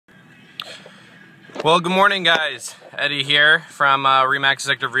Well, good morning, guys. Eddie here from Remax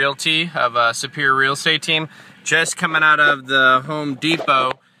Executive Realty of Superior Real Estate Team. Just coming out of the Home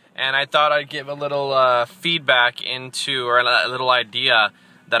Depot, and I thought I'd give a little feedback into, or a little idea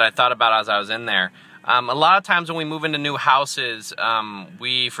that I thought about as I was in there. A lot of times when we move into new houses,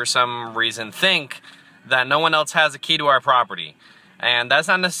 we, for some reason, think that no one else has a key to our property. And that's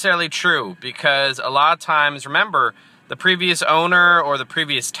not necessarily true, because a lot of times, remember, the previous owner or the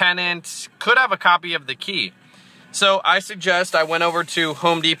previous tenant could have a copy of the key. So I suggest, I went over to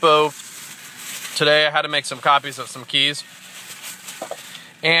Home Depot today. I had to make some copies of some keys.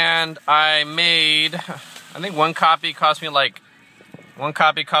 And I made, I think one copy cost me like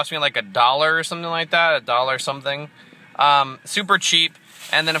 $1 or something like that, $1 something. Super cheap.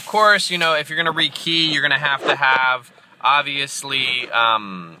 And then of course, you know, if you're gonna rekey, you're gonna have to have, obviously,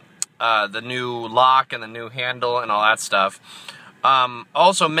 the new lock and the new handle and all that stuff.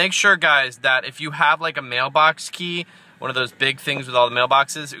 Also, make sure, guys, that if you have like a mailbox key, one of those big things with all the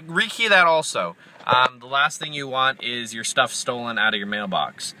mailboxes, rekey that also. The last thing you want is your stuff stolen out of your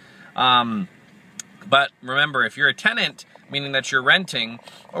mailbox. But remember, if you're a tenant, meaning that you're renting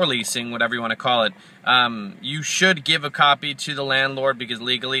or leasing, whatever you want to call it, you should give a copy to the landlord, because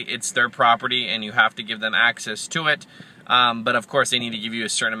legally it's their property and you have to give them access to it. But of course they need to give you a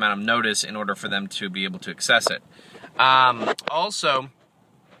certain amount of notice in order for them to be able to access it. Also,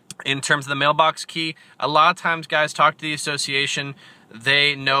 in terms of the mailbox key, a lot of times, guys, talk to the association.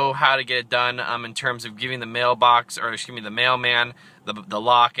 They know how to get it done in terms of giving the mailbox, or excuse me, the mailman, the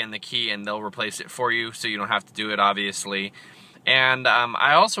lock and the key, and they'll replace it for you, so you don't have to do it, obviously. And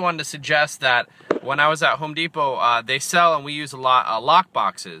I also wanted to suggest that when I was at Home Depot, they sell, and we use a lot,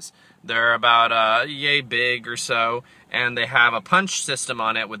 Lockboxes. They're about yay big or so, and they have a punch system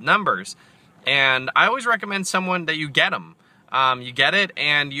on it with numbers. And I always recommend someone that you get them. You get it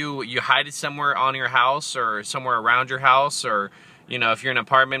and you hide it somewhere on your house or somewhere around your house, or you know, if you're in an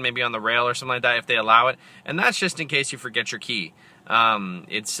apartment, maybe on the rail or something like that, if they allow it. And that's just in case you forget your key.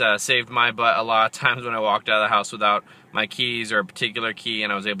 It's saved my butt a lot of times when I walked out of the house without my keys or a particular key,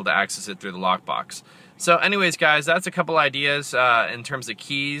 and I was able to access it through the lockbox. So anyways, guys, that's a couple ideas in terms of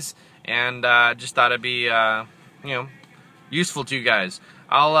keys, and just thought it'd be you know, useful to you guys.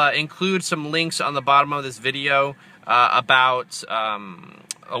 I'll include some links on the bottom of this video about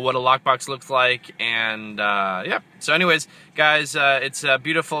what a lockbox looks like, and yeah. So anyways, guys, it's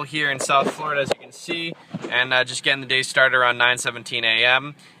beautiful here in South Florida, as you can see, and just getting the day started around 9:17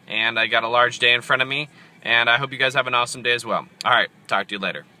 a.m. and I got a large day in front of me, and I hope you guys have an awesome day as well. All right, talk to you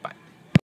later. Bye.